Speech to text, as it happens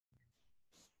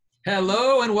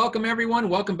Hello and welcome everyone.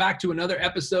 Welcome back to another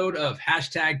episode of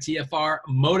 #TFR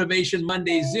Motivation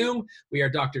Monday Zoom. We are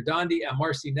Dr. Dondi and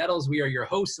Marcy Nettles. We are your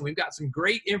hosts and we've got some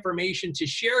great information to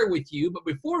share with you. But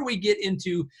before we get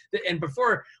into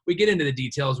the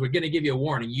details, we're going to give you a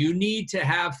warning. You need to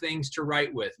have things to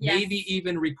write with, maybe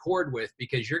even record with,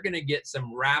 because you're going to get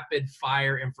some rapid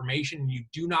fire information. You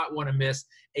do not want to miss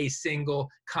a single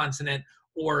consonant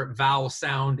or vowel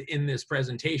sound in this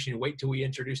presentation. Wait till we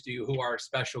introduce to you who our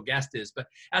special guest is. But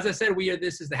as I said,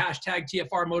 this is the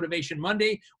 #TFR Motivation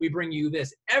Monday. We bring you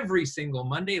this every single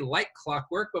Monday like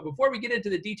clockwork. But before we get into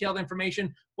the detailed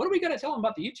information, what do we got to tell them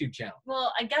about the YouTube channel?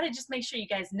 Well, I got to just make sure you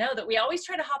guys know that we always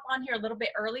try to hop on here a little bit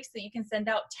early so you can send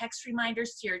out text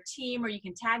reminders to your team, or you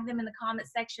can tag them in the comment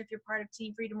section if you're part of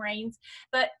Team Freedom Reigns.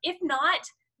 But if not,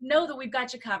 know that we've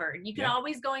got you covered. You can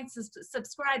always go and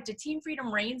subscribe to Team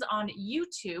Freedom Reigns on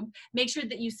YouTube. Make sure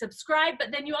that you subscribe,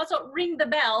 but then you also ring the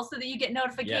bell so that you get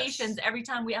notifications every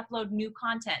time we upload new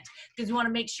content, because you want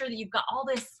to make sure that you've got all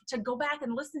this to go back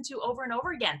and listen to over and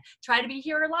over again. Try to be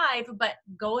here live, but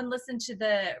go and listen to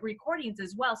the recordings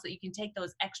as well so you can take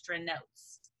those extra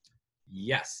notes.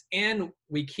 Yes, and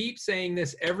we keep saying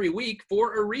this every week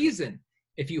for a reason.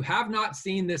 If you have not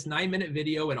seen this 9-minute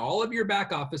video in all of your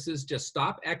back offices, just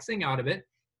stop Xing out of it.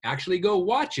 Actually go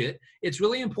watch it. It's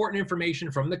really important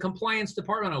information from the compliance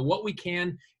department on what we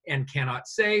can and cannot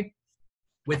say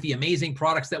with the amazing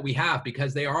products that we have,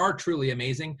 because they are truly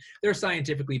amazing. They're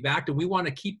scientifically backed and we want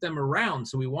to keep them around.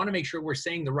 So we want to make sure we're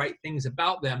saying the right things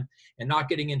about them and not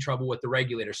getting in trouble with the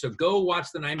regulator. So go watch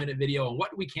the 9-minute video on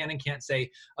what we can and can't say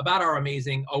about our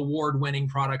amazing award-winning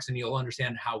products, and you'll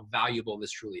understand how valuable this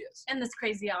truly is. And this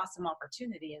crazy awesome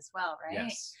opportunity as well, right?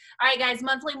 Yes. All right, guys,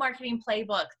 monthly marketing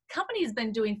playbook. Company has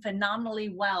been doing phenomenally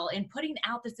well in putting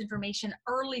out this information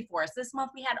early for us. This month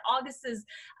we had August's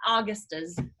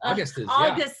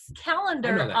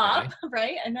calendar up,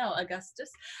 right? I know, Augustus.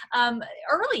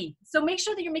 Early. So make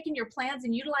sure that you're making your plans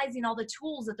and utilizing all the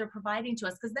tools that they're providing to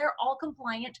us, because they're all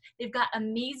compliant. They've got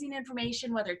amazing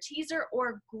information, whether teaser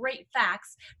or great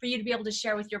facts for you to be able to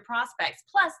share with your prospects.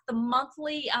 Plus the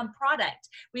monthly product.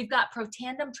 We've got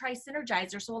Protandem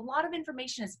Tri-Synergizer. So a lot of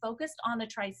information is focused on the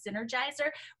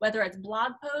Tri-Synergizer, whether it's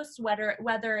blog posts, whether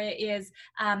it is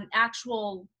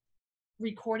actual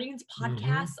recordings,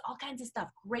 podcasts, all kinds of stuff.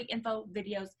 Great info,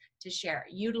 videos to share.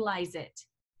 Utilize it.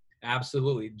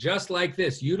 Absolutely. Just like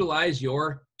this, utilize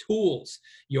your tools,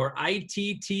 your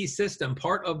ITT system.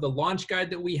 Part of the launch guide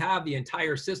that we have, the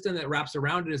entire system that wraps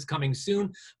around it is coming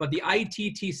soon. But the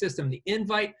ITT system, the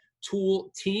invite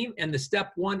tool team, and the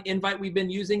step 1 invite we've been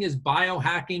using is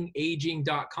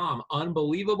biohackingaging.com.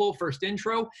 Unbelievable first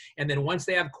intro. And then once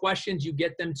they have questions, you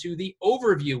get them to the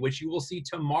overview, which you will see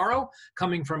tomorrow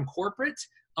coming from corporate.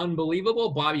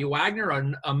 Unbelievable. Bobby Wagner,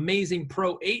 an amazing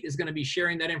Pro 8, is going to be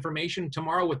sharing that information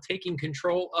tomorrow with taking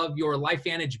control of your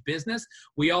LifeVantage business.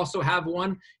 We also have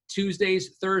one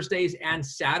Tuesdays, Thursdays, and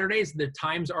Saturdays. The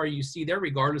times are, you see there,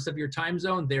 regardless of your time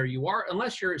zone, there you are.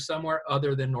 Unless you're somewhere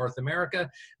other than North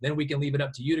America, then we can leave it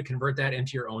up to you to convert that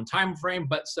into your own time frame.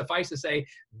 But suffice to say,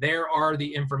 there are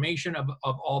the information of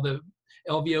all the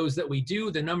LVOs that we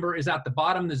do. The number is at the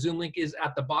bottom. The Zoom link is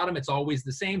at the bottom. It's always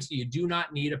the same, so you do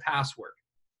not need a password.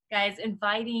 Guys,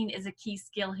 inviting is a key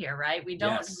skill here, right? We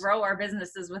don't grow our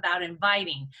businesses without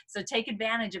inviting. So take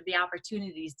advantage of the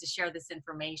opportunities to share this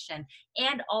information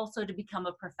and also to become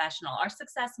a professional. Our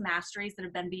success masteries that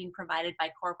have been being provided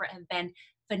by corporate have been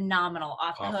phenomenal.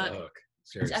 Off the hook.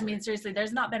 Seriously. I mean, seriously,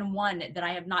 there's not been one that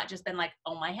I have not just been like,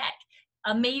 oh my heck.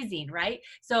 Amazing, right?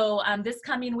 So this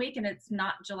coming week, and it's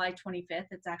not July 25th,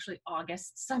 it's actually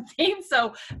August something,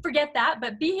 so forget that,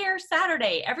 but be here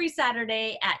Saturday, every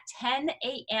Saturday at 10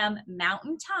 a.m.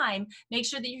 Mountain Time. Make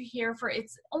sure that you're here for,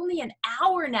 it's only an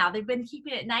hour now. They've been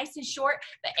keeping it nice and short,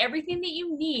 but everything that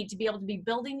you need to be able to be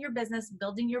building your business,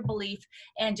 building your belief,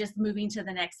 and just moving to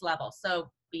the next level. So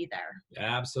be there.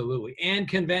 Absolutely. And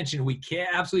convention, we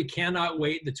absolutely cannot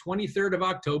wait. The 23rd of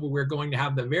October, we're going to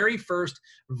have the very first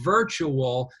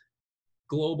virtual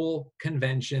global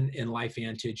convention in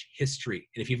LifeVantage history.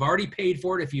 And if you've already paid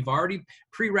for it, if you've already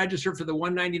pre-registered for the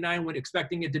 $199 when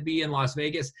expecting it to be in Las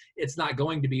Vegas, it's not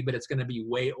going to be, but it's going to be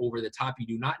way over the top. You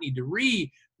do not need to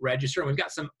register. And we've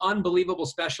got some unbelievable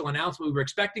special announcements. We were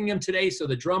expecting them today, so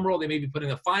the drum roll, they may be putting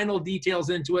the final details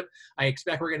into it. I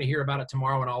expect we're going to hear about it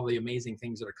tomorrow and all the amazing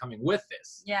things that are coming with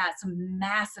this. Yeah, some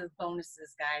massive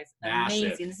bonuses, guys. Massive.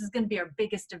 Amazing. This is going to be our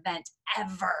biggest event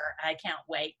ever. I can't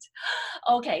wait.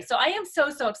 Okay, so I am so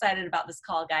excited about this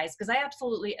call, guys, because I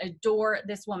absolutely adore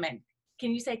this woman.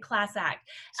 can you say class act?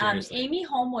 Seriously. Amy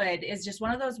Holmwood is just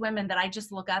one of those women that I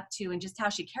just look up to, and just how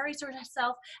she carries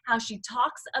herself, how she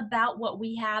talks about what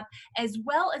we have, as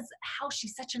well as how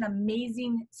she's such an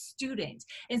amazing student.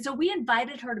 And so we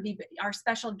invited her to be our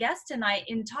special guest tonight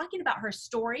in talking about her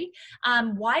story,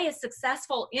 why a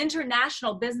successful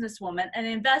international businesswoman, an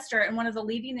investor, and one of the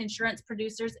leading insurance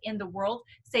producers in the world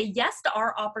say yes to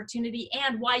our opportunity,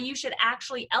 and why you should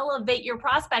actually elevate your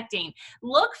prospecting.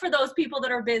 Look for those people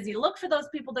that are busy. Look for those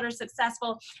people that are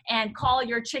successful, and call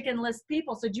your chicken list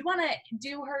people. So do you want to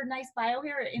do her nice bio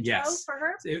here, intro for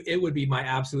her? It would be my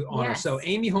absolute honor. Yes. So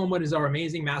Amy Holmwood is our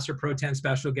amazing Master Pro 10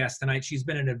 special guest tonight. She's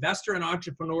been an investor and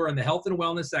entrepreneur in the health and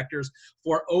wellness sectors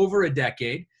for over a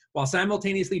decade, while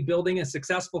simultaneously building a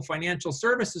successful financial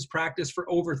services practice for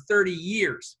over 30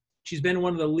 years. She's been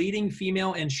one of the leading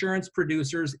female insurance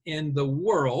producers in the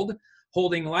world,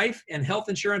 holding life and health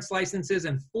insurance licenses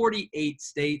in 48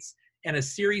 states and a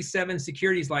Series 7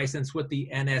 securities license with the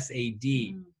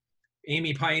NSAD.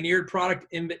 Amy pioneered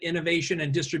product innovation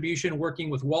and distribution, working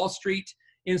with Wall Street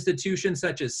institutions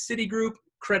such as Citigroup,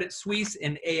 Credit Suisse,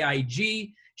 and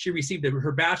AIG. She received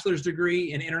her bachelor's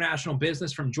degree in international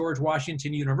business from George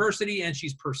Washington University, and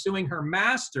she's pursuing her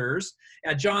master's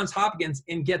at Johns Hopkins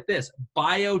in, get this,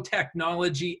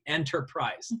 biotechnology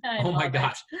enterprise. Oh my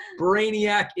gosh.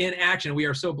 Brainiac in action. We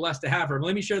are so blessed to have her. But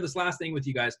let me share this last thing with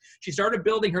you guys. She started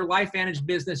building her LifeVantage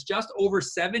business just over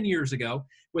 7 years ago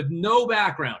with no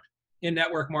background in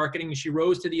network marketing. She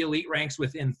rose to the elite ranks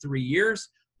within 3 years.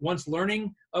 Once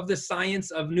learning of the science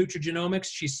of nutrigenomics,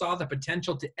 she saw the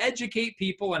potential to educate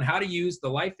people on how to use the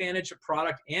LifeVantage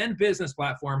product and business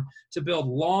platform to build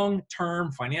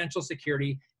long-term financial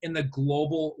security in the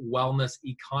global wellness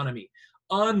economy.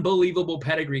 Unbelievable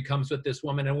pedigree comes with this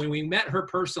woman. And when we met her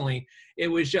personally, it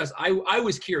was just, I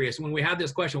was curious when we had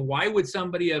this question, why would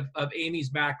somebody of Amy's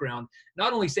background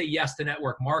not only say yes to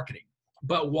network marketing,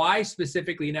 but why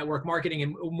specifically network marketing,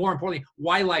 and more importantly,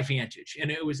 why LifeVantage? And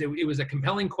it was a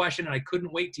compelling question, and I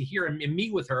couldn't wait to hear and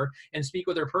meet with her and speak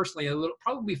with her personally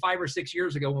probably 5 or 6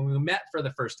 years ago when we met for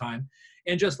the first time.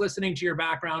 And just listening to your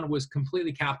background was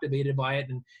completely captivated by it.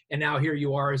 And now here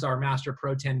you are as our Master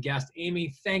Pro 10 guest.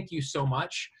 Amy, thank you so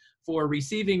much for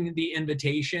receiving the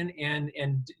invitation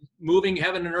and moving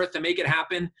heaven and earth to make it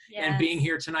happen, and being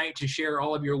here tonight to share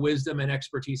all of your wisdom and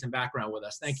expertise and background with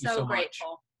us. Thank you so much.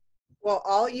 Grateful. Well,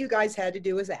 all you guys had to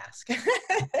do was ask.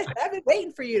 I've been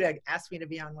waiting for you to ask me to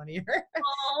be on one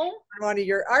of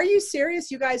your, are you serious?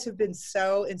 You guys have been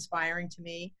so inspiring to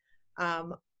me.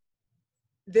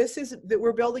 This is that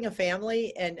we're building a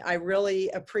family, and I really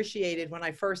appreciated when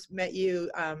I first met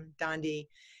you, Dondi.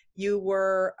 You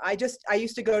were, I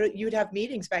used to go to, you'd have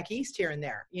meetings back east here and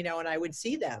there, you know, and I would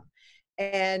see them.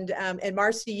 And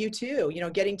Marcy, you too, you know,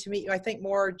 getting to meet you, I think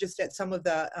more just at some of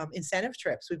the incentive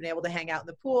trips. We've been able to hang out in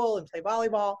the pool and play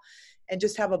volleyball and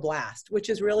just have a blast,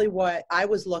 which is really what I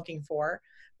was looking for,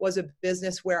 was a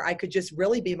business where I could just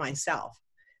really be myself.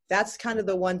 That's kind of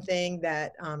the one thing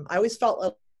that I always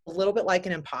felt a little bit like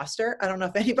an imposter. I don't know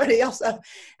if anybody else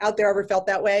out there ever felt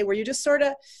that way, where you just sort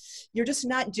of, you're just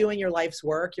not doing your life's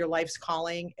work, your life's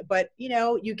calling, but you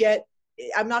know, you get,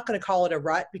 I'm not going to call it a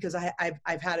rut, because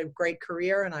I've had a great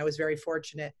career, and I was very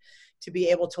fortunate to be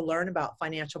able to learn about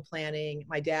financial planning.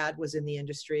 My dad was in the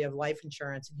industry of life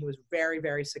insurance, and he was very,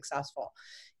 very successful.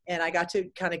 And I got to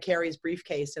kind of carry his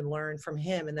briefcase and learn from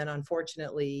him. And then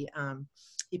unfortunately,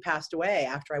 he passed away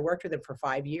after I worked with him for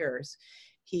 5 years.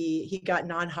 He got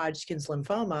non-Hodgkin's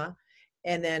lymphoma,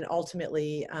 and then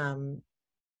ultimately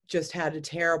just had a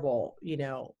terrible, you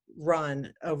know,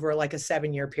 run over like a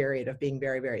 7-year period of being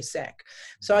very, very sick.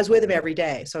 So I was with him every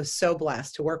day. So I was so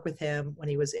blessed to work with him when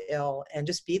he was ill and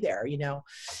just be there, you know,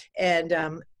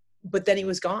 and, but then he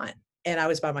was gone, and I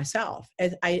was by myself.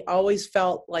 And I always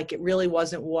felt like it really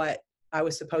wasn't what I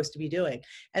was supposed to be doing.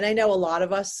 And I know a lot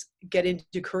of us get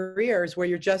into careers where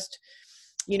you're just,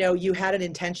 you know, you had an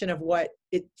intention of what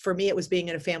it, for me, it was being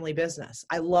in a family business.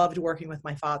 I loved working with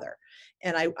my father,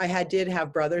 and I did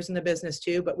have brothers in the business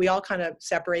too, but we all kind of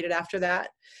separated after that.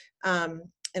 And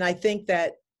I think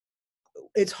that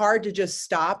it's hard to just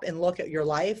stop and look at your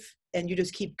life, and you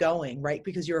just keep going, right?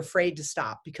 Because you're afraid to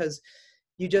stop, because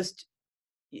you just,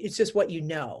 it's just what you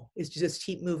know, is to just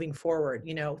keep moving forward,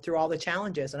 you know, through all the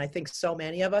challenges. And I think so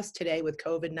many of us today with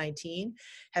COVID-19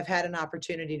 have had an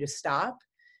opportunity to stop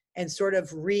and sort of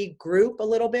regroup a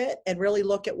little bit and really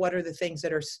look at what are the things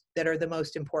that are the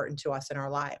most important to us in our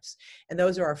lives. And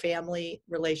those are our family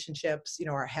relationships, you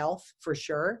know, our health for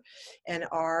sure, and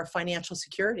our financial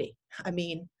security. I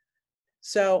mean,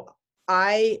 so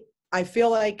I feel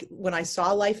like when I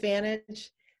saw LifeVantage,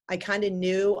 I kind of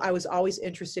knew I was always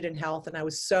interested in health, and I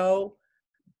was so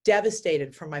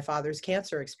devastated from my father's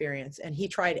cancer experience. And he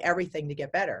tried everything to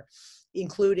get better,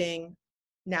 including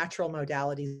natural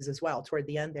modalities as well toward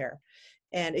the end there.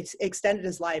 And it's extended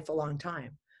his life a long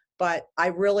time. But I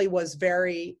really was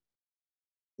very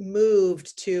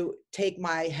moved to take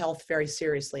my health very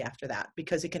seriously after that,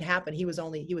 because it can happen. He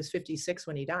was 56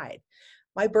 when he died.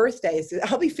 My birthday is,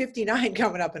 I'll be 59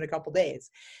 coming up in a couple days.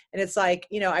 And it's like,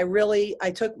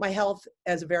 I took my health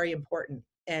as very important.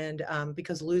 And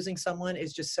because losing someone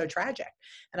is just so tragic.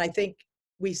 And I think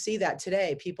we see that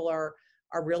today. People are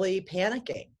really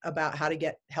panicking about how to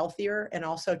get healthier and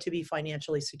also to be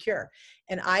financially secure.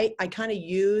 And I kind of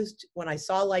used, when I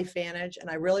saw LifeVantage, and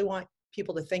I really want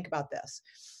people to think about this,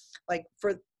 like,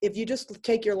 if you just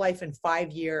take your life in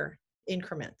 5-year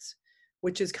increments,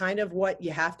 which is kind of what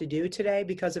you have to do today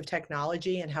because of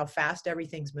technology and how fast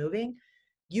everything's moving,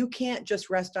 you can't just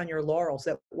rest on your laurels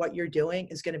that what you're doing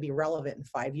is going to be relevant in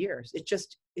 5 years. It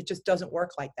just doesn't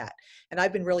work like that. And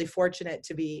I've been really fortunate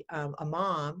to be a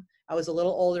mom. I was a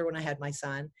little older when I had my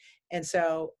son. And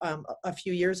so a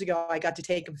few years ago, I got to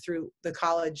take him through the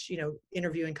college,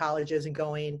 interviewing colleges and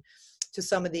going to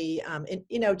some of the,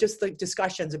 just the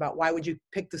discussions about why would you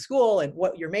pick the school and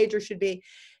what your major should be.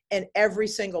 And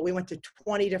we went to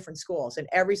 20 different schools, and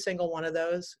every single one of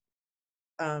those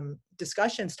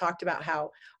discussions talked about how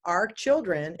our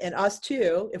children, and us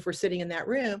too, if we're sitting in that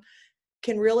room,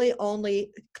 can really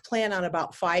only plan on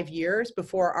about 5 years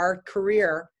before our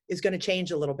career is going to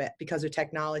change a little bit because of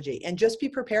technology. And just be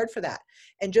prepared for that,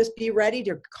 and just be ready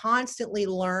to constantly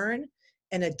learn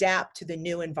and adapt to the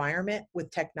new environment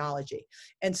with technology.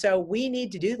 And so we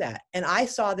need to do that. And I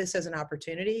saw this as an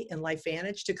opportunity in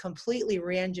LifeVantage to completely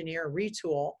re-engineer,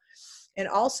 retool, and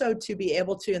also to be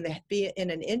able to be in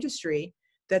an industry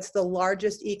that's the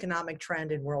largest economic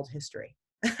trend in world history.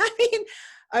 I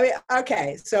mean,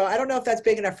 okay, so I don't know if that's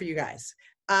big enough for you guys.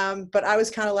 But I was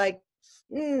kind of like,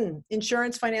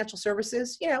 insurance, financial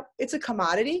services, it's a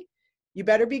commodity. You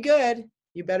better be good.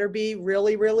 You better be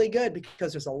really, really good,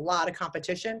 because there's a lot of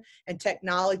competition, and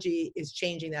technology is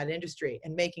changing that industry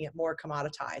and making it more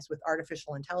commoditized with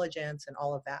artificial intelligence and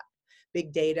all of that.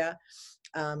 Big data.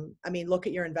 Look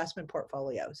at your investment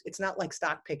portfolios. It's not like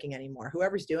stock picking anymore.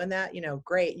 Whoever's doing that,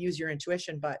 great, use your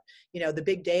intuition, but the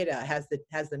big data has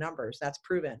the numbers. That's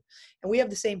proven. And we have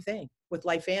the same thing with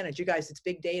LifeVantage. You guys, it's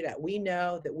big data. We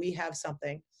know that we have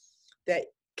something that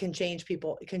can change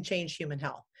people. It can change human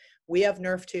health. We have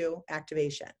NERF2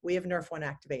 activation. We have NERF1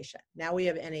 activation. Now we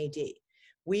have NAD.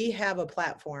 We have a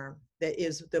platform that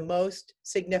is the most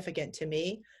significant to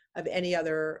me of any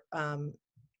other,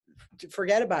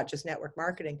 forget about just network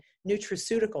marketing,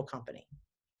 nutraceutical company.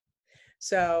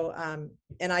 So,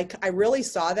 and I really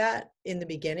saw that in the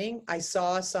beginning. I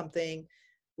saw something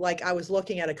like I was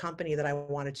looking at a company that I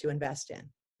wanted to invest in.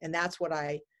 And that's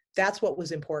what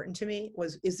was important to me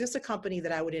was, is this a company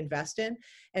that I would invest in?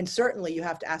 And certainly you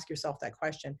have to ask yourself that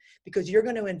question, because you're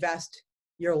going to invest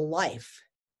your life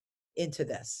into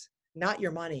this, not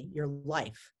your money, your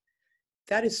life.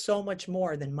 That is so much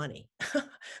more than money.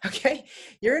 Okay.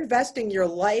 You're investing your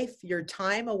life, your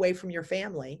time away from your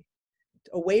family,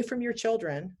 away from your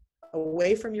children,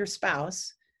 away from your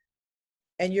spouse,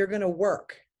 and you're going to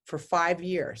work for 5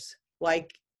 years,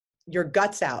 like your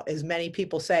guts out, as many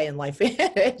people say in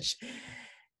LifeVantage.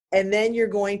 And then you're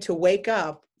going to wake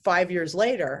up 5 years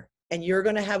later, and you're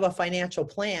going to have a financial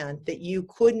plan that you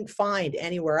couldn't find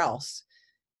anywhere else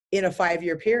in a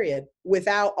 5-year period,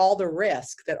 without all the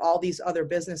risk that all these other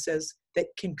businesses that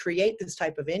can create this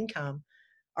type of income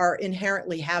are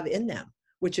inherently have in them,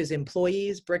 which is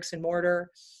employees, bricks and mortar,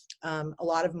 a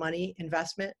lot of money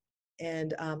investment,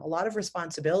 and a lot of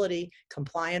responsibility,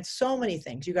 compliance, so many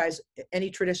things. You guys, any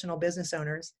traditional business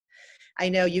owners, I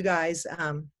know you guys,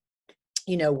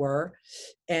 were,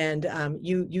 and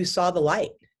you saw the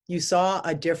light. You saw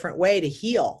a different way to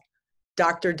heal.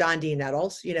 Dr. Dondi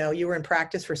Nettles, you were in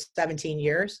practice for 17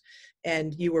 years,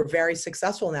 and you were very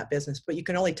successful in that business, but you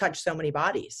can only touch so many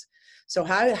bodies. So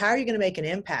how are you going to make an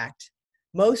impact?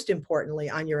 Most importantly,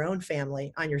 on your own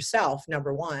family, on yourself,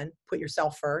 number one, put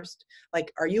yourself first.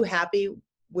 Like, are you happy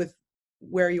with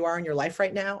where you are in your life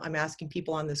right now? I'm asking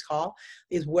people on this call,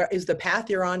 is the path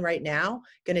you're on right now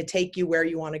going to take you where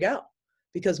you want to go?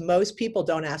 Because most people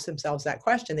don't ask themselves that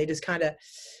question. They just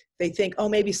they think, oh,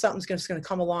 maybe something's just going to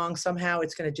come along somehow.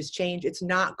 It's going to just change. It's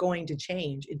not going to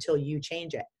change until you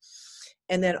change it.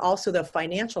 And then also the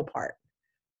financial part.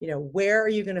 Where are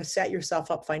you going to set yourself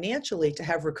up financially to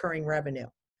have recurring revenue?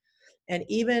 And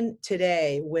even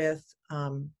today with,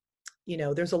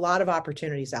 there's a lot of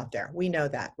opportunities out there. We know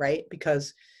that, right?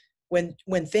 Because when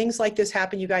things like this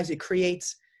happen, you guys, it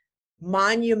creates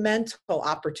monumental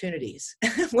opportunities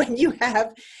when you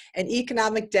have an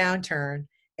economic downturn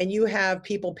and you have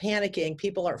people panicking,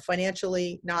 people are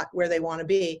financially not where they want to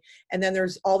be, and then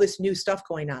there's all this new stuff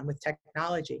going on with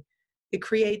technology. It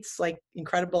creates like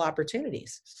incredible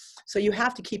opportunities. So you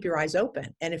have to keep your eyes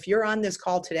open. And if you're on this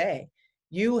call today,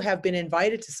 you have been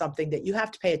invited to something that you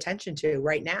have to pay attention to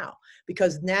right now,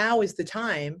 because now is the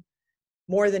time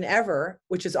more than ever,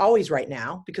 which is always right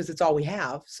now because it's all we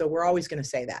have. So we're always going to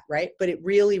say that, right? But it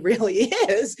really, really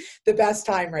is the best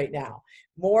time right now.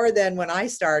 More than when I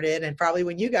started and probably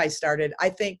when you guys started. I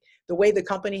think the way the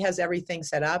company has everything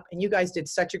set up, and you guys did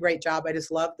such a great job. I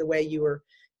just love the way you were,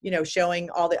 showing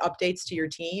all the updates to your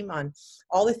team on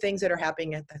all the things that are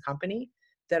happening at the company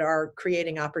that are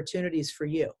creating opportunities for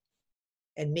you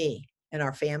and me and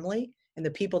our family and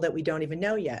the people that we don't even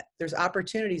know yet. There's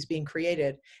opportunities being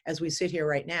created as we sit here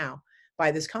right now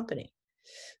by this company.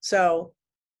 So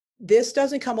this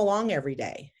doesn't come along every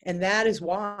day. And that is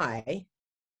why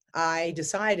I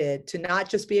decided to not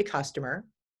just be a customer,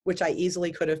 which I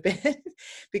easily could have been,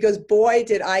 because boy,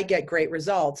 did I get great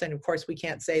results. And of course, we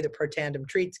can't say that Protandim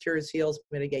treats, cures, heals,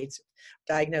 mitigates,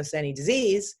 diagnoses any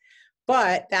disease.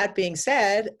 But that being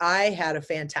said, I had a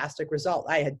fantastic result.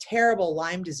 I had terrible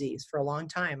Lyme disease for a long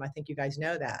time. I think you guys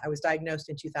know that. I was diagnosed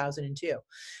in 2002.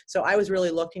 So I was really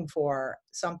looking for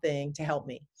something to help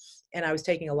me. And I was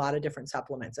taking a lot of different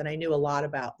supplements. And I knew a lot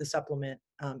about the supplement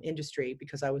industry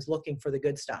because I was looking for the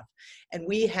good stuff. And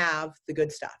we have the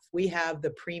good stuff. We have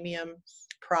the premium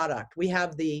product. We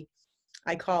have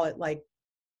I call it like,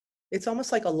 it's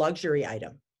almost like a luxury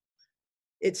item.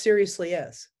 It seriously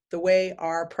is. The way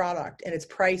our product, and it's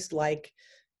priced like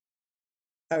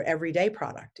an everyday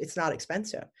product. It's not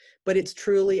expensive, but it's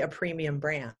truly a premium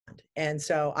brand. And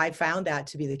so I found that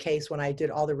to be the case when I did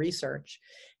all the research,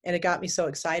 and it got me so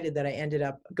excited that I ended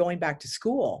up going back to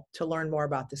school to learn more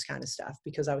about this kind of stuff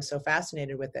because I was so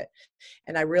fascinated with it.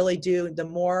 And I really do, the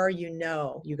more you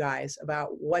know, you guys, about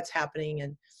what's happening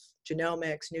in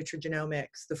genomics,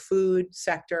 nutrigenomics, the food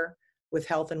sector, with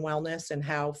health and wellness and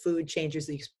how food changes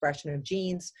the expression of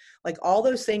genes. Like all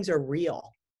those things are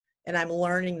real. And I'm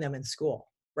learning them in school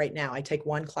right now. I take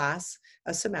one class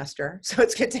a semester. So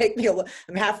it's going to take me, I'm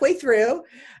halfway through,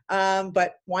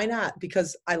 but why not?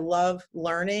 Because I love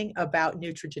learning about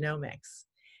nutrigenomics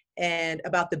and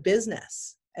about the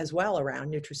business as well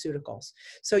around nutraceuticals.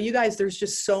 So you guys, there's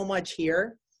just so much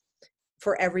here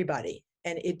for everybody.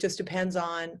 And it just depends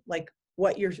on like,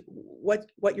 what your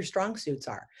strong suits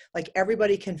are. Like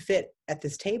everybody can fit at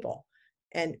this table,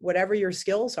 and whatever your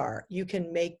skills are, you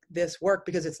can make this work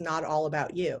because it's not all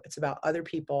about you. It's about other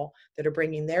people that are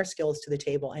bringing their skills to the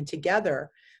table. And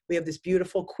together we have this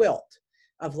beautiful quilt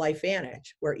of LifeVantage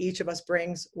where each of us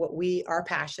brings our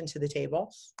passion to the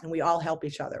table, and we all help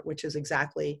each other, which is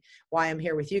exactly why I'm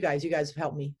here with you guys. You guys have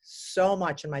helped me so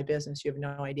much in my business. You have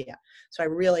no idea. So I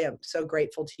really am so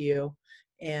grateful to you.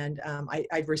 And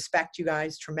I respect you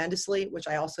guys tremendously, which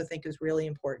I also think is really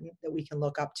important, that we can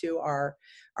look up to our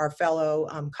fellow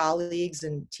colleagues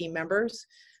and team members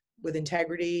with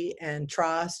integrity and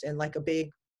trust and like a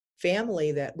big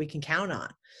family that we can count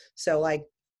on. So like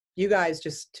you guys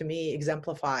just, to me,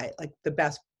 exemplify like the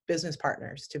best business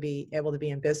partners to be able to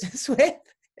be in business with.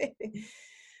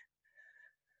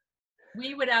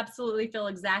 We would absolutely feel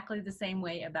exactly the same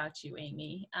way about you,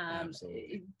 Amy.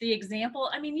 The example,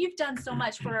 I mean, you've done so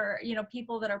much for,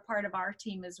 people that are part of our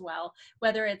team as well,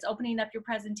 whether it's opening up your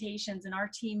presentations and our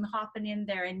team hopping in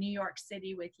there in New York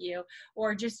City with you,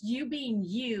 or just you being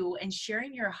you and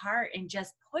sharing your heart and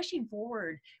just pushing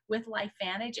forward with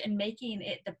LifeVantage and making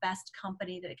it the best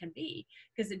company that it can be,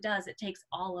 because it takes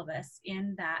all of us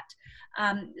in that.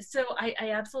 So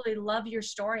I absolutely love your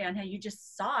story on how you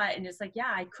just saw it and it's like,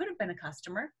 yeah, I could have been a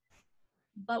customer,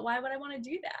 but why would I want to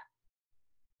do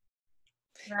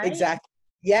that? Right? Exactly.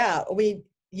 Yeah.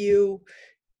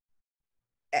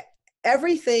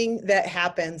 Everything that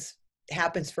happens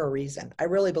for a reason. I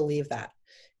really believe that.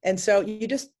 And so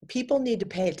people need to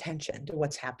pay attention to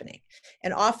what's happening.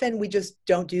 And often we just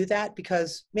don't do that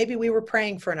because maybe we were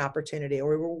praying for an opportunity,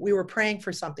 or we were praying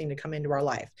for something to come into our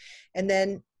life.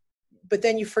 But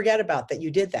then you forget about that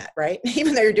you did that, right?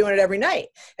 Even though you're doing it every night.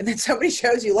 And then somebody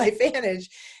shows you LifeVantage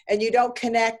and you don't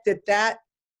connect that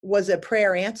was a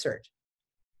prayer answered,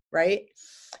 right?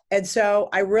 And so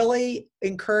I really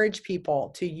encourage people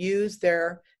to use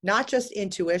their, not just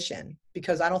intuition,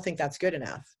 because I don't think that's good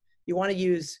enough. You want to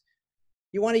use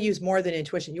more than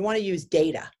intuition. You want to use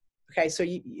data. Okay. So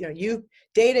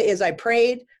data is, I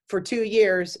prayed for 2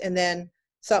 years and then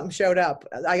something showed up.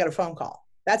 I got a phone call.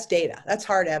 That's data. That's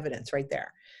hard evidence right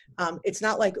there. It's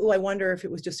not like, oh, I wonder if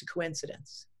it was just a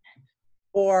coincidence,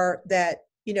 or that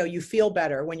you feel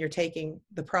better when you're taking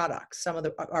the products,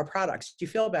 our products, you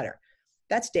feel better.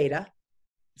 That's data.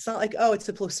 It's not like, oh, it's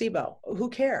a placebo. Who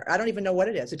cares? I don't even know what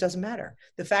it is. It doesn't matter.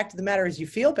 The fact of the matter is you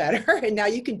feel better and now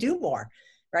you can do more,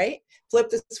 right? Flip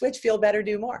the switch, feel better,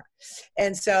 do more.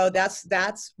 And so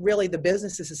that's really the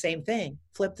business is the same thing.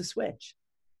 Flip the switch.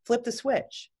 Flip the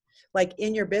switch. Like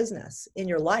in your business, in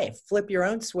your life, flip your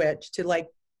own switch to like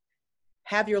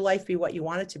have your life be what you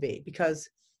want it to be, because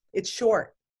it's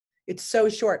short. It's so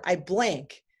short. I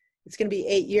blink. It's going to be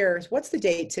 8 years. What's the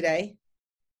date today?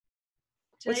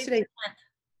 What's today?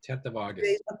 10th of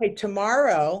August. Okay,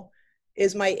 tomorrow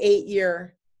is my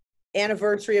 8-year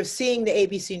anniversary of seeing the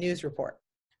ABC News report.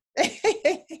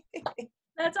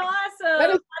 That's awesome. That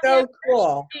is so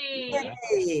cool. Yay.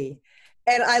 Yay.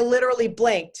 And I literally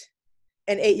blinked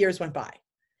and 8 years went by.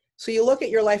 So you look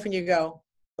at your life and you go,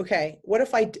 okay, what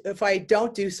if I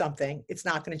don't do something, it's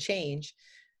not going to change.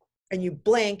 And you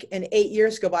blink and 8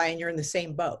 years go by and you're in the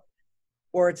same boat.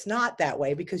 Or it's not that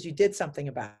way because you did something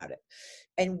about it.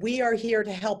 And we are here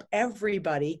to help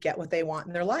everybody get what they want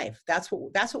in their life. That's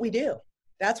what we do.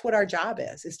 That's what our job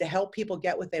is to help people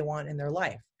get what they want in their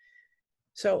life.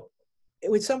 So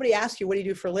when somebody asks you, what do you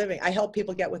do for a living? I help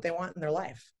people get what they want in their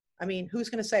life. I mean, who's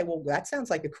going to say, well, that sounds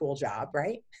like a cool job,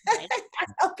 right? I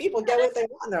help people get what they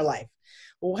want in their life.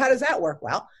 Well, how does that work?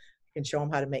 Well, I can show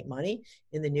them how to make money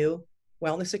in the new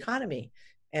wellness economy,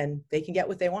 and they can get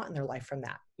what they want in their life from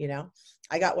that.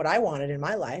 I got what I wanted in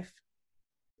my life,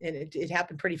 and it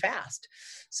happened pretty fast.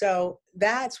 So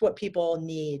that's what people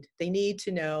need. They need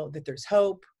to know that there's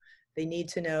hope. They need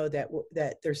to know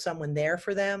that there's someone there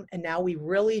for them. And now we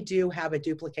really do have a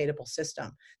duplicatable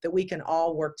system that we can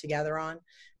all work together on.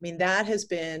 I mean, that has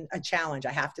been a challenge,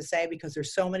 I have to say, because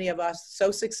there's so many of us so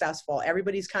successful.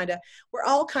 Everybody's we're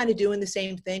all kind of doing the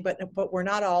same thing, but we're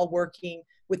not all working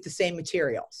with the same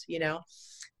materials,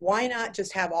 Why not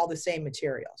just have all the same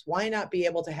materials? Why not be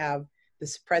able to have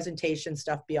this presentation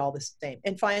stuff be all the same?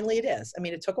 And finally it is. I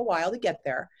mean, it took a while to get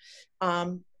there.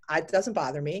 It doesn't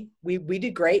bother me. We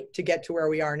did great to get to where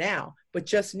we are now, but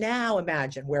just now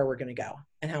imagine where we're going to go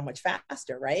and how much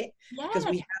faster, right? Because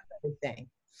we have everything.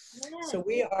 Yes. So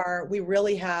we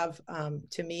really have,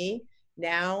 to me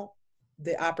now,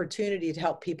 the opportunity to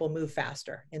help people move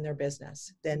faster in their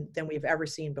business than we've ever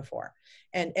seen before.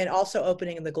 And also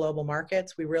opening in the global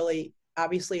markets. We really,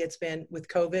 obviously it's been with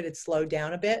COVID, it's slowed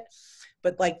down a bit,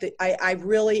 but I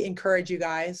really encourage you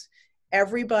guys,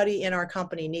 everybody in our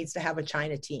company needs to have a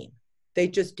China team. They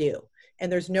just do. And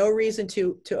there's no reason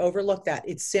to overlook that.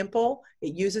 It's simple.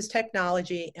 It uses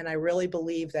technology. And I really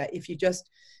believe that if you just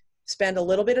spend a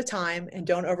little bit of time and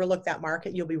don't overlook that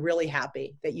market, you'll be really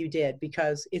happy that you did,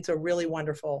 because it's a really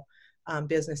wonderful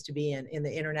business to be in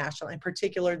the international. In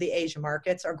particular, the Asia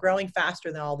markets are growing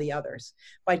faster than all the others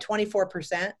by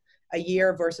 24% a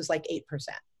year versus like 8%.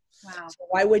 Wow. So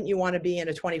why wouldn't you want to be in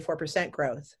a 24%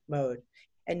 growth mode?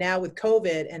 And now with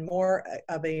COVID and more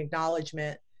of an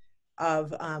acknowledgement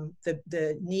of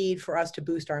the need for us to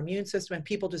boost our immune system and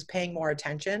people just paying more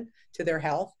attention to their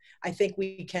health, I think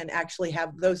we can actually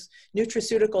have those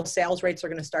nutraceutical sales rates are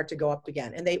going to start to go up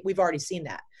again. And we've already seen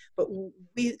that. But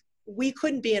we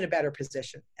couldn't be in a better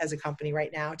position as a company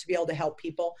right now to be able to help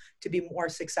people to be more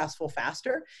successful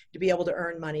faster, to be able to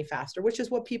earn money faster, which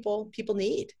is what people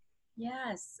need.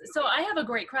 Yes. So I have a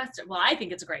great question. Well, I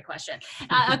think it's a great question.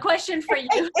 A question for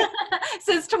you,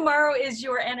 since tomorrow is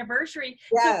your anniversary.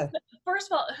 Yeah. So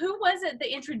first of all, who was it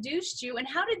that introduced you, and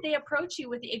how did they approach you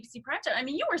with the ABC project? I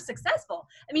mean, you were successful.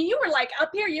 I mean, you were like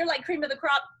up here, you're like cream of the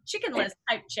crop chicken list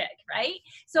type chick, right?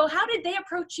 So how did they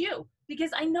approach you?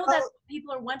 Because I know that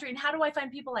people are wondering, how do I find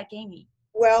people like Amy?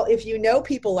 Well, if you know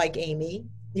people like Amy,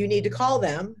 you need to call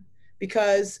them,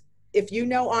 because if you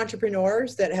know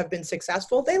entrepreneurs that have been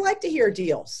successful, they like to hear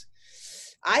deals.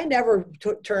 I never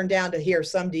turned down to hear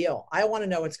some deal. I want to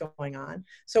know what's going on.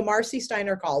 So Marcy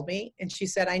Steiner called me and she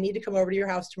said, I need to come over to your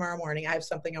house tomorrow morning. I have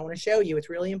something I want to show you. It's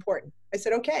really important. I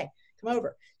said, okay, come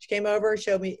over. She came over,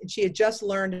 showed me, and she had just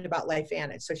learned about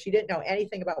LifeVantage. So she didn't know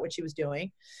anything about what she was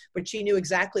doing, but she knew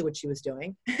exactly what she was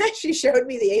doing. She showed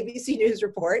me the ABC News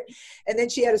report. And then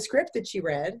she had a script that she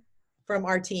read from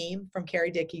our team, from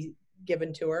Carrie Dickey,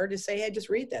 given to her to say, hey, just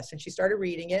read this. And she started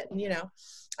reading it. And,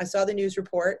 I saw the news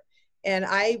report, and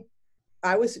I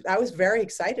was very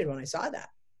excited when I saw that.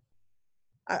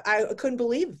 I couldn't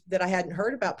believe that I hadn't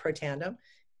heard about Protandim.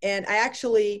 And I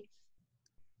actually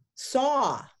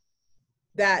saw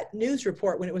that news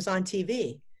report when it was on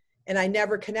TV, and I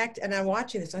never connect. And I'm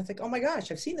watching this. And I think, oh my gosh,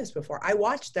 I've seen this before. I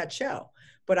watched that show,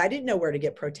 but I didn't know where to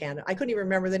get Protandim. I couldn't even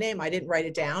remember the name. I didn't write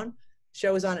it down.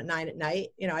 Show was on at 9 at night.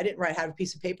 You know, I didn't have a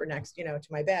piece of paper next, you know, to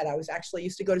my bed. I was actually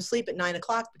used to go to sleep at 9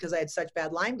 o'clock because I had such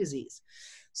bad Lyme disease.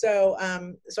 So,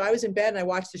 so I was in bed and I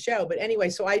watched the show. But anyway,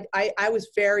 so I was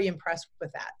very impressed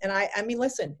with that. And I mean,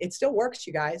 listen, it still works,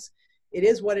 you guys. It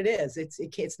is what it is.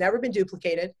 It's never been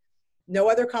duplicated. No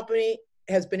other company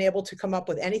has been able to come up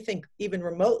with anything even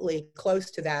remotely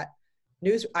close to that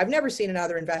news. I've never seen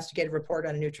another investigative report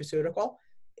on a nutraceutical.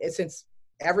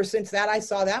 Ever since that, I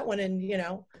saw that one. And, you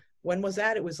know, when was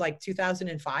that? It was like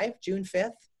 2005, June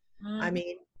 5th. I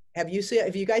mean, have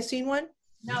you guys seen one?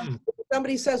 No.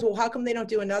 Somebody says, well, how come they don't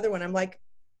do another one? I'm like,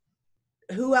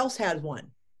 who else had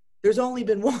one? There's only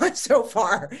been one so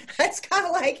far. It's kind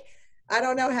of like, I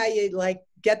don't know how you like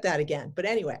get that again. But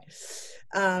anyway,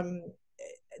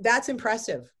 that's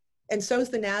impressive. And so's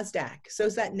the NASDAQ.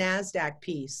 So's that NASDAQ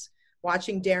piece.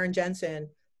 Watching Darren Jensen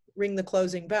ring the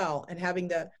closing bell and having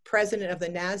the president of the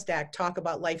NASDAQ talk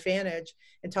about LifeVantage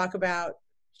and talk about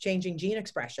changing gene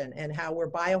expression and how we're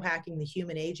biohacking the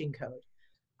human aging code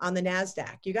on the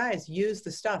NASDAQ. You guys use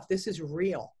the stuff. This is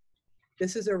real.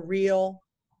 This is a real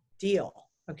deal.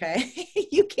 Okay.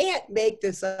 You can't make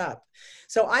this up.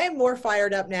 So I am more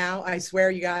fired up now, I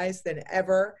swear, you guys, than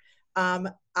ever.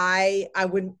 I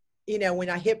wouldn't, you know, when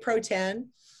I hit Pro 10,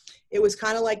 it was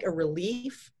kind of like a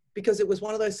relief because it was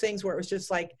one of those things where it was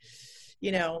just like,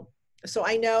 you know, so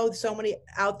I know so many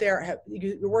out there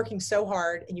you're working so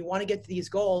hard and you want to get to these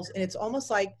goals. And it's almost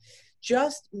like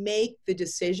just make the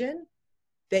decision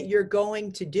that you're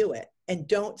going to do it and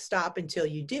don't stop until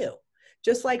you do.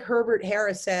 Just like Herbert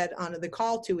Harris said on the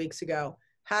call 2 weeks ago,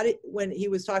 when he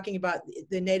was talking about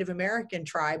the Native American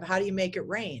tribe, how do you make it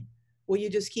rain? Well, you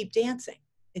just keep dancing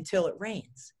until it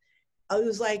rains. I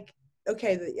was like,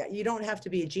 okay, you don't have to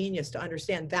be a genius to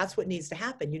understand that's what needs to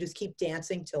happen. You just keep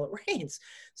dancing till it rains.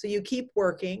 So you keep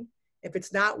working. If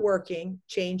it's not working,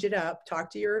 change it up,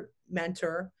 talk to your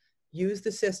mentor, use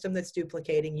the system that's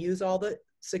duplicating, use all the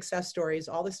success stories,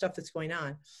 all the stuff that's going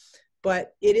on.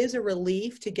 But it is a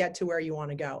relief to get to where you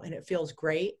want to go. And it feels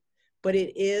great, but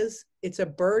it's a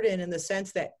burden in the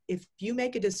sense that if you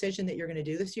make a decision that you're going to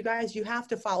do this, you guys, you have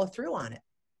to follow through on it.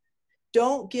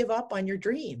 Don't give up on your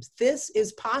dreams. This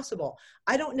is possible.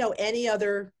 I don't know any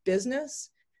other business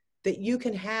that you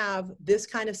can have this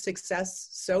kind of success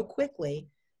so quickly,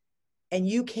 and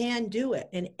you can do it,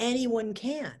 and anyone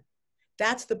can.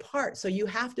 That's the part. So you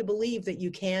have to believe that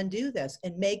you can do this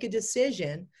and make a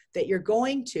decision that you're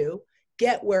going to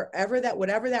get whatever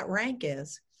that rank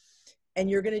is, and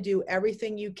you're going to do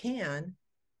everything you can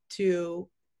to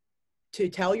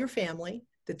tell your family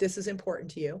that this is important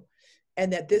to you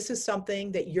and that this is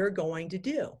something that you're going to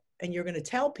do, and you're going to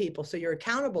tell people so you're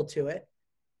accountable to it,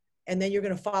 and then you're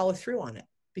going to follow through on it.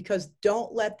 Because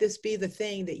don't let this be the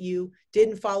thing that you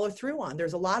didn't follow through on.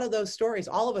 There's a lot of those stories.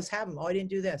 All of us have them. Oh, I didn't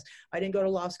do this. I didn't go to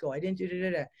law school. I didn't do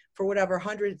da-da-da, for whatever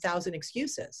 100,000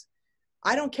 excuses.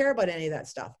 I don't care about any of that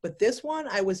stuff. But this one,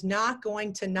 I was not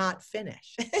going to not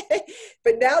finish.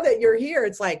 But now that you're here,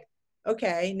 it's like,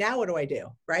 okay, now what do I do?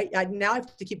 Right? Now I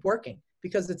have to keep working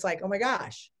because it's like, oh my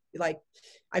gosh, like,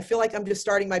 I feel like I'm just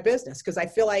starting my business because I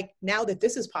feel like now that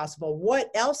this is possible, what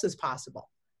else is possible?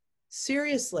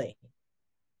 Seriously.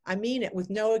 I mean it, with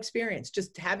no experience,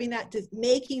 just having that,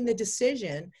 making the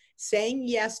decision, saying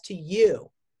yes to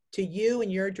you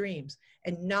and your dreams,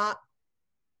 and not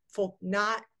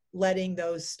letting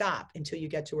those stop until you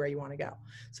get to where you want to go.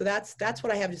 So that's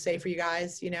what I have to say for you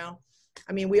guys. You know,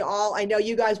 I mean, I know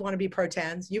you guys want to be Pro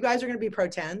 10s. You guys are going to be Pro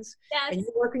 10s. Yes. And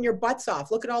you're working your butts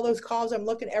off. Look at all those calls I'm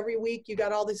looking every week. You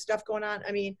got all this stuff going on.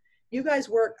 I mean, you guys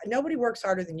nobody works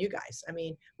harder than you guys. I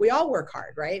mean, we all work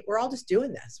hard, right? We're all just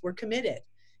doing this. We're committed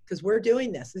because we're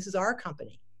doing this. This is our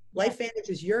company. LifeVantage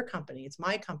is your company. It's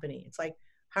my company. It's like,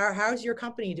 how's your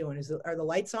company doing? Are the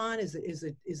lights on? Is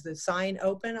the sign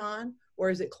open on, or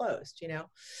is it closed? You know?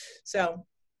 So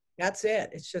that's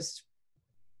it. It's just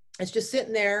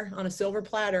sitting there on a silver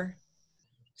platter,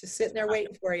 just sitting there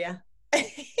waiting for you.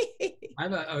 I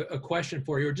have a question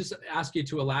for you, or just ask you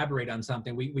to elaborate on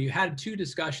something. We had two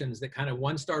discussions that kind of,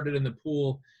 one started in the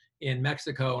pool in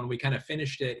Mexico and we kind of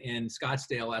finished it in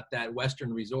Scottsdale at that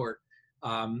Western resort.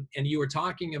 And you were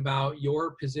talking about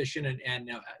your position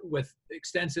and with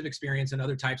extensive experience in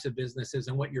other types of businesses,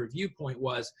 and what your viewpoint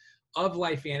was of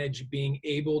LifeVantage being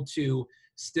able to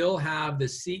still have the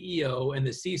CEO and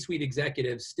the C-suite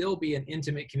executives still be in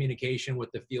intimate communication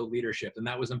with the field leadership. And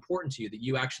that was important to you,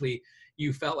 that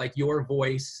you felt like your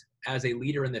voice as a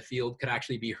leader in the field could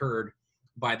actually be heard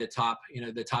by the top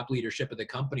leadership of the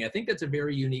company. I think that's a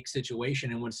very unique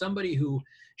situation. And when somebody who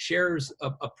shares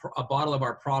a bottle of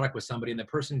our product with somebody and the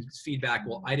person's feedback,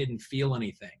 well, I didn't feel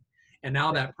anything, and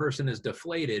now that person is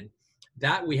deflated,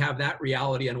 that we have that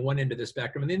reality on one end of the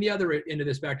spectrum. And then the other end of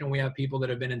the spectrum, we have people that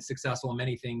have been successful in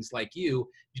many things like you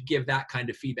give that kind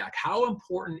of feedback. How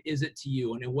important is it to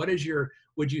you? And what is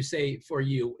would you say for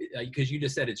you, because you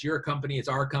just said it's your company, it's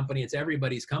our company, it's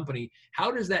everybody's company.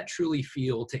 How does that truly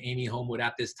feel to Amy Holmwood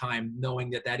at this time, knowing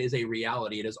that that is a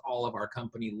reality? It is all of our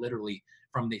company, literally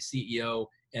from the CEO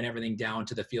and everything down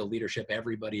to the field leadership.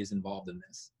 Everybody is involved in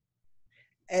this.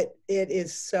 It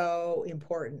is so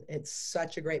important. It's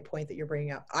such a great point that you're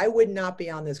bringing up. I would not be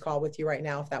on this call with you right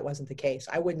now if that wasn't the case.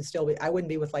 I wouldn't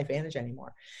be with LifeVantage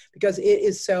anymore, because it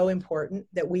is so important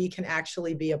that we can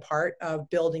actually be a part of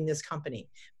building this company,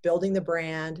 building the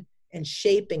brand and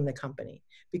shaping the company,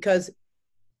 because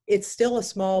it's still a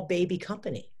small baby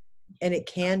company and it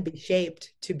can be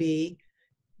shaped to be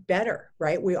better,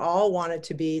 right? We all want it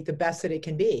to be the best that it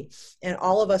can be. And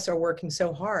all of us are working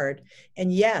so hard.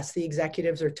 And yes, the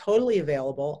executives are totally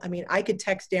available. I mean, I could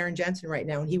text Darren Jensen right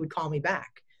now and he would call me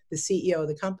back, the CEO of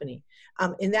the company.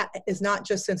 And that is not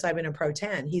just since I've been in Pro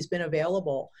 10. He's been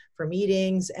available for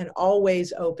meetings and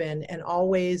always open and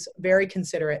always very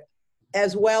considerate,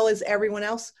 as well as everyone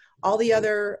else, all the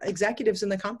other executives in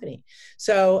the company.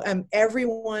 So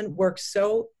everyone works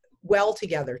so well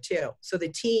together too. So the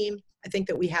team, I think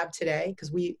that we have today,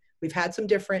 because we've had some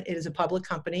different, it is a public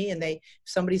company, and if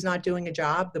somebody's not doing a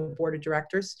job, the board of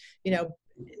directors,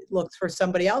 looks for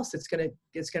somebody else that's going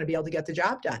to be able to get the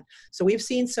job done. So we've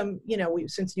seen some,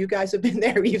 since you guys have been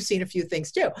there, you've seen a few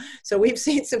things too. So we've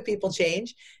seen some people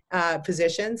change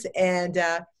positions,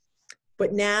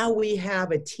 but now we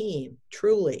have a team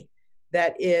truly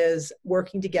that is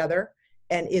working together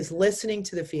and is listening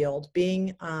to the field.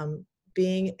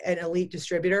 Being an elite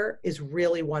distributor is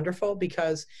really wonderful,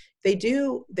 because they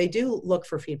do look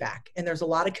for feedback, and there's a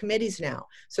lot of committees now.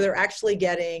 So they're actually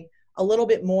getting a little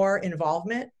bit more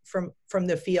involvement from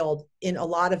the field in a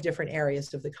lot of different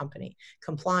areas of the company,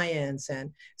 compliance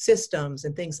and systems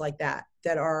and things like that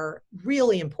are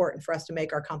really important for us to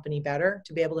make our company better,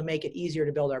 to be able to make it easier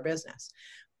to build our business.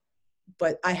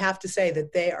 But I have to say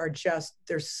that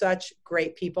they're such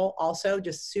great people, also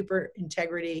just super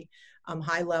integrity,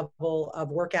 high level of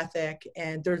work ethic,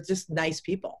 and they're just nice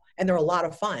people, and they're a lot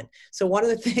of fun. So one of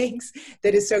the things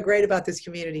that is so great about this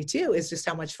community too is just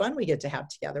how much fun we get to have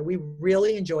together. We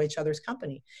really enjoy each other's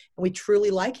company, and we truly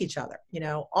like each other.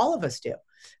 All of us do.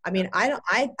 I mean, I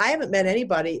haven't met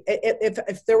anybody.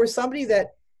 If there was somebody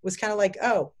that was kind of like,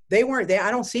 oh, they weren't there, I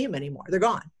don't see them anymore, they're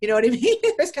gone. You know what I mean?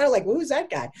 It's kind of like, who's that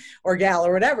guy or gal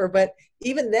or whatever. But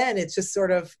even then, it's just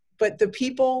sort of. But the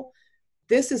people,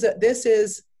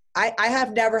 I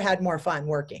have never had more fun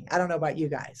working. I don't know about you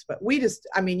guys, but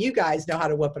you guys know how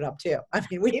to whip it up too. I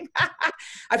mean,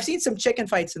 I've seen some chicken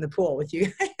fights in the pool with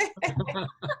you,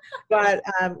 but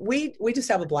we just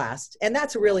have a blast. And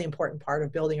that's a really important part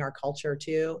of building our culture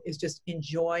too, is just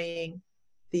enjoying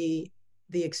the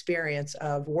experience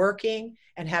of working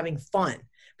and having fun,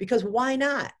 because why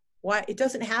not? Why? It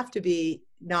doesn't have to be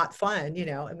not fun.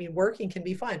 I mean, working can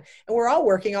be fun, and we're all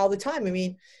working all the time. I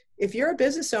mean, if you're a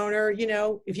business owner,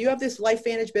 if you have this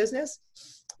LifeVantage business,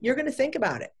 you're going to think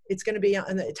about it. It's going to be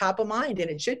on the top of mind, and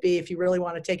it should be if you really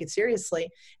want to take it seriously,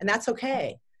 and that's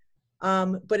okay.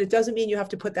 But it doesn't mean you have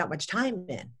to put that much time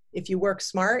in. If you work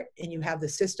smart and you have the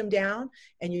system down,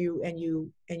 and you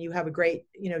have a great,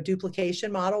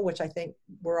 duplication model, which I think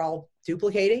we're all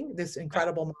duplicating this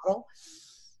incredible model.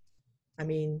 I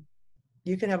mean,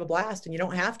 you can have a blast, and you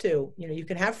don't have to, you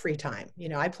can have free time.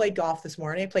 I played golf this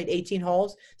morning. I played 18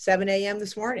 holes, 7 a.m.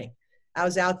 this morning. I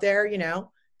was out there,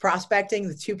 prospecting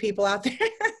the 2 people out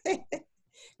there.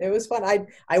 It was fun.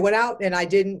 I went out and I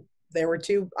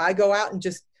go out and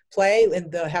just play,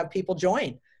 and they'll have people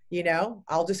join,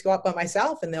 I'll just go up by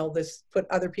myself, and they'll just put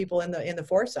other people in the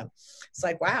foursome. It's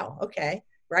like, wow. Okay.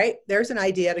 Right? There's an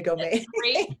idea to go make.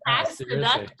 Great tax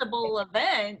deductible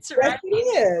event, right? Yes, it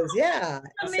is. Yeah.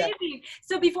 Amazing.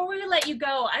 So before we let you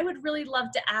go, I would really love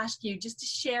to ask you just to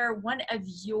share one of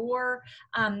your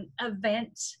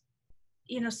event,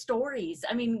 stories.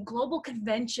 I mean, Global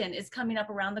Convention is coming up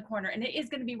around the corner, and it is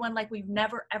going to be one like we've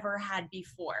never, ever had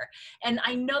before. And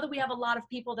I know that we have a lot of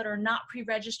people that are not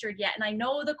pre-registered yet. And I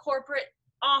know the corporate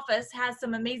office has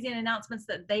some amazing announcements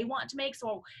that they want to make,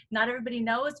 so not everybody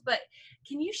knows, but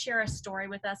can you share a story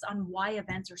with us on why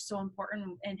events are so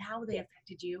important and how they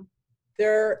affected you?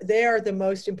 They are the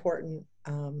most important,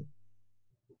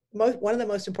 one of the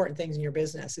most important things in your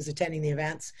business is attending the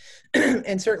events.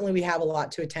 And certainly we have a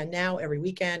lot to attend now every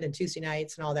weekend and Tuesday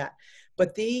nights and all that.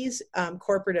 But these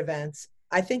corporate events,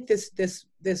 I think this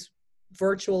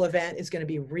virtual event is going to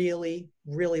be really,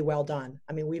 really well done.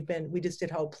 I mean, we just did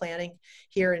whole planning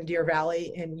here in Deer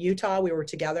Valley in Utah. We were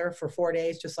together for 4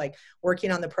 days, just like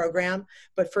working on the program.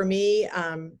 But for me,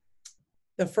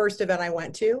 the first event I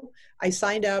went to, I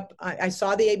signed up, I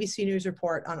saw the ABC News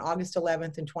report on August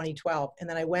 11th in 2012. And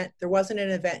then I went, there wasn't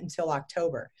an event until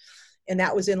October. And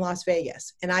that was in Las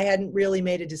Vegas. And I hadn't really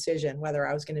made a decision whether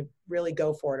I was going to really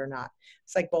go for it or not.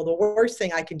 It's like, well, the worst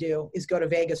thing I can do is go to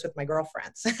Vegas with my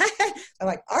girlfriends. I'm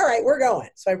like, all right, we're going.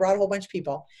 So I brought a whole bunch of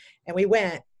people and we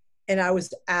went, and I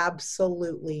was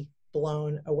absolutely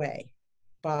blown away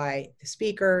by the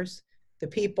speakers, the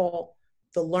people,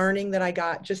 the learning that I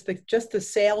got, just the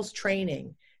sales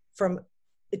training from,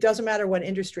 it doesn't matter what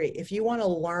industry. If you want to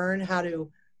learn how to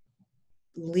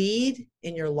lead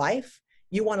in your life,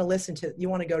 you want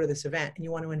to go to this event, and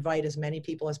you want to invite as many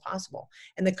people as possible.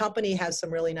 And the company has some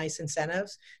really nice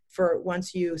incentives for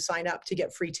once you sign up to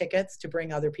get free tickets to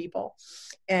bring other people.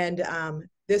 And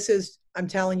this is, I'm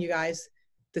telling you guys,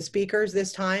 the speakers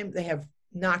this time, they have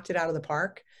knocked it out of the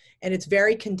park, and it's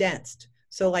very condensed.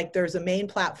 So like there's a main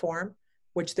platform,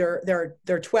 which they're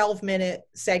 12-minute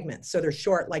segments. So they're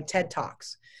short, like TED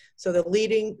Talks. So the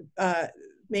leading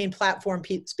main platform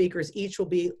speakers each will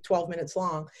be 12 minutes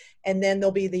long. And then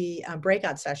there'll be the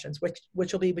breakout sessions,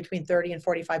 which will be between 30 and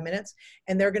 45 minutes.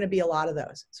 And there are going to be a lot of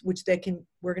those, which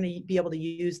we're going to be able to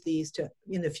use these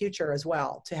in the future as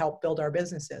well to help build our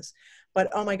businesses. But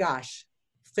oh my gosh,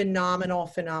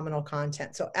 phenomenal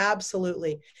content. So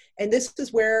absolutely. And this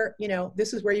is where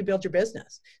you build your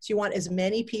business. So you want as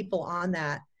many people on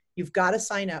that. You've got to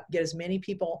sign up, get as many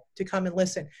people to come and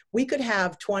listen. We could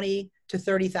have 20 to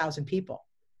 30,000 people.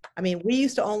 I mean, we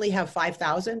used to only have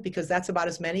 5,000 because that's about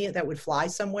as many that would fly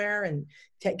somewhere and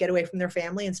get away from their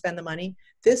family and spend the money.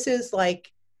 This is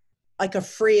like a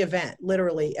free event,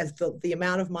 literally, as the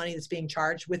amount of money that's being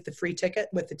charged with the free ticket,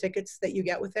 with the tickets that you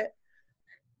get with it.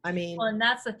 I mean, well, and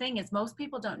that's the thing is most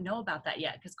people don't know about that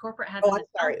yet because corporate hasn't. Oh, I'm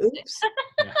sorry. Oops.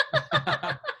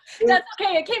 That's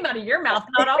okay. It came out of your mouth,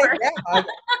 not ours.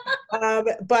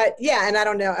 But yeah, and I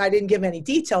don't know. I didn't give any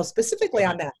details specifically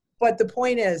on that. But the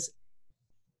point is,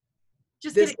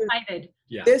 just get excited.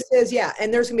 Yeah. This is,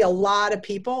 and there's gonna be a lot of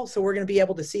people, so we're gonna be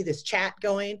able to see this chat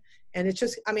going, and it's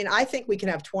just, I mean, I think we can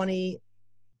have 20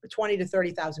 to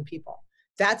 30,000 people.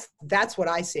 That's what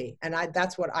I see, and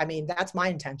that's my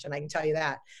intention. I can tell you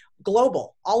that.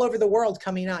 Global, all over the world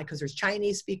coming on, because there's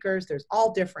Chinese speakers, there's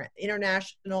all different,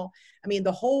 international. I mean,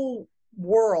 the whole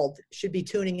world should be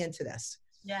tuning into this.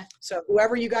 Yeah. So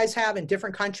whoever you guys have in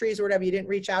different countries or whatever, you didn't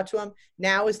reach out to them,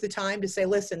 now is the time to say,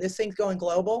 listen, this thing's going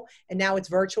global, and now it's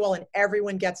virtual, and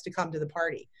everyone gets to come to the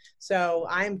party. So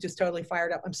I'm just totally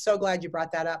fired up. I'm so glad you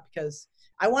brought that up, because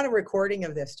I want a recording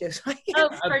of this too. Oh,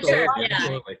 for sure. Yeah.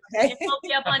 Absolutely. It will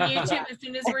be up on YouTube as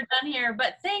soon as we're done here.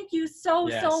 But thank you so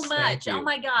much. Oh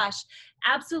my gosh.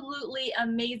 Absolutely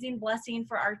amazing blessing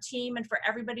for our team and for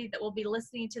everybody that will be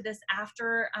listening to this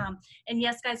after. And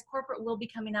yes, guys, corporate will be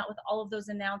coming out with all of those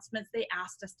announcements. They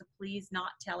asked us to please not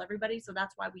tell everybody, so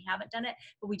that's why we haven't done it.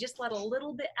 But we just let a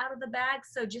little bit out of the bag.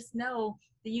 So just know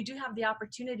that you do have the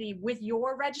opportunity with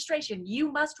your registration.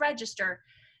 You must register,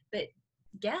 but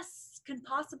guests can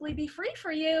possibly be free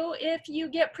for you if you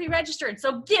get pre-registered.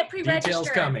 So get pre-registered. Details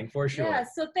coming for sure. Yeah.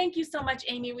 So thank you so much,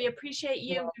 Amy. We appreciate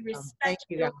you. We respect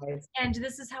you guys. And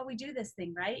this is how we do this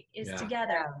thing, right? Is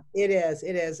together. Yeah, it is.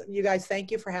 It is. You guys, thank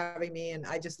you for having me. And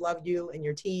I just love you and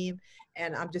your team.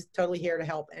 And I'm just totally here to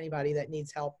help anybody that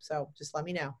needs help. So just let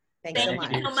me know. Thanks so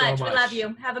much. Thank you so much. We love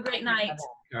you. Have a great night.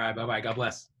 All right. Bye-bye. God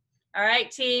bless. All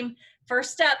right, team.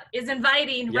 First step is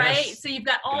inviting, right? So you've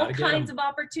got all kinds of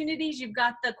opportunities. You've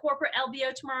got the corporate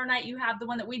LBO tomorrow night. You have the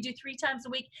one that we do 3 times a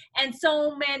week, and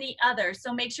so many others.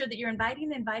 So make sure that you're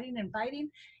inviting, and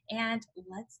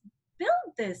let's build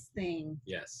this thing.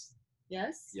 Yes.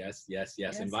 Yes?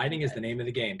 Yes. Inviting is the name of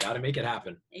the game. Got to make it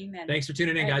happen. Amen. Thanks for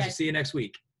tuning in, guys. We'll see you next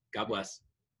week. God bless.